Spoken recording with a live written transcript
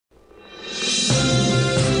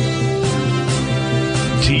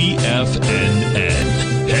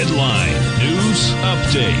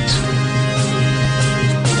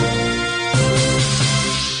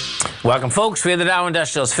Welcome, folks. We have the Dow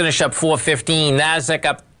Industrials finish up 415, NASDAQ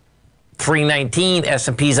up 319,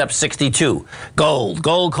 S&P's up 62.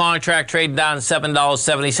 Gold contract trading down $7.70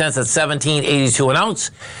 at $17.82 an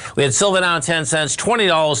ounce. We had silver down 10 cents,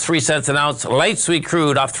 $20.03 an ounce. Light sweet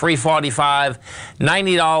crude off $3.45,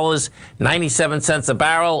 $90.97 a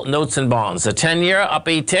barrel. Notes and bonds. The 10-year up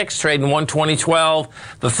 8 ticks, trading 120.12.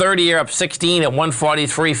 The 30-year up 16 at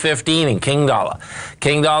 143.15. And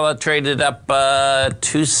King dollar traded up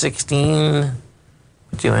 216.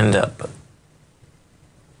 What'd you end up?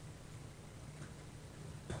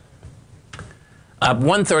 Up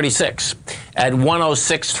 136 at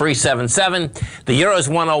 106.377. The euro is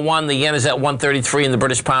 101. The yen is at 133, and the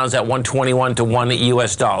British pound is at 121 to 1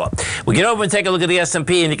 US dollar. We get over and take a look at the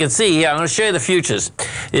S&P, and you can see here. I'm going to show you the futures.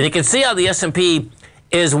 And you can see how the S&P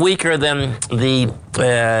is weaker than the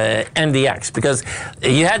NDX because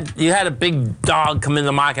you had a big dog come in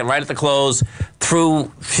the market right at the close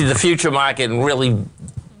through the future market and really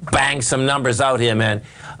bang some numbers out here, man.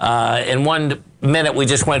 In 1 minute, we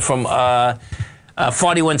just went from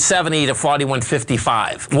 41.70 to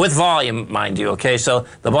 41.55 with volume, mind you. Okay, so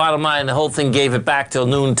the bottom line, the whole thing gave it back till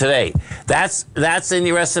noon today. That's in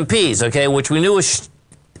your S&Ps, okay, which we knew was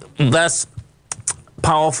less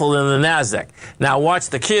powerful than the NASDAQ. Now watch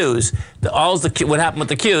the Qs. What happened with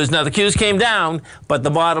the Qs? Now the Qs came down, but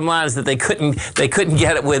the bottom line is that they couldn't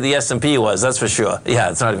get it where the S&P was. That's for sure.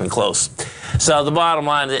 Yeah, it's not even close. So the bottom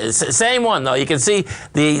line is same one though. You can see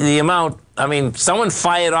the amount. I mean, someone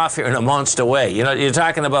fired off here in a monster way. You know, you're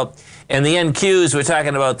talking about in the NQs. We're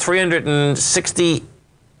talking about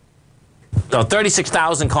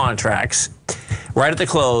 36,000 contracts right at the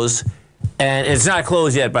close. And it's not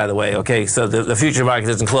closed yet, by the way, okay? So the future market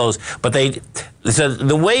isn't closed. But so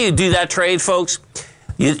the way you do that trade, folks,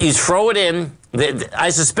 you throw it in. I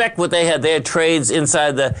suspect what they had trades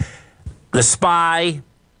inside the SPY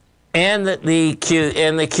and the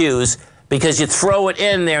Qs because you throw it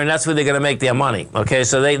in there, and that's where they're going to make their money, okay?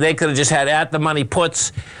 So they could have just had at-the-money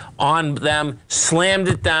puts on them, slammed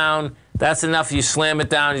it down. That's enough. You slam it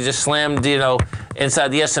down. You just slammed, you know, inside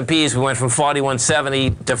the S&Ps. We went from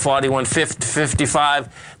 41.70 to 41.55.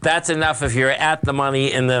 That's enough if you're at the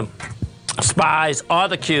money in the SPYs or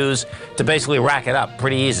the Qs to basically rack it up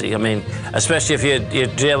pretty easy. I mean, especially if you're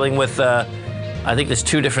dealing with, I think there's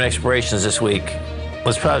 2 different expirations this week.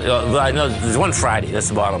 I know there's one Friday. That's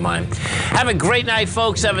the bottom line. Have a great night,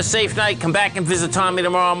 folks. Have a safe night. Come back and visit Tommy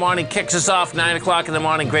tomorrow morning. Kicks us off 9 o'clock in the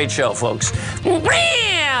morning. Great show, folks. Go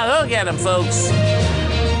get them, folks.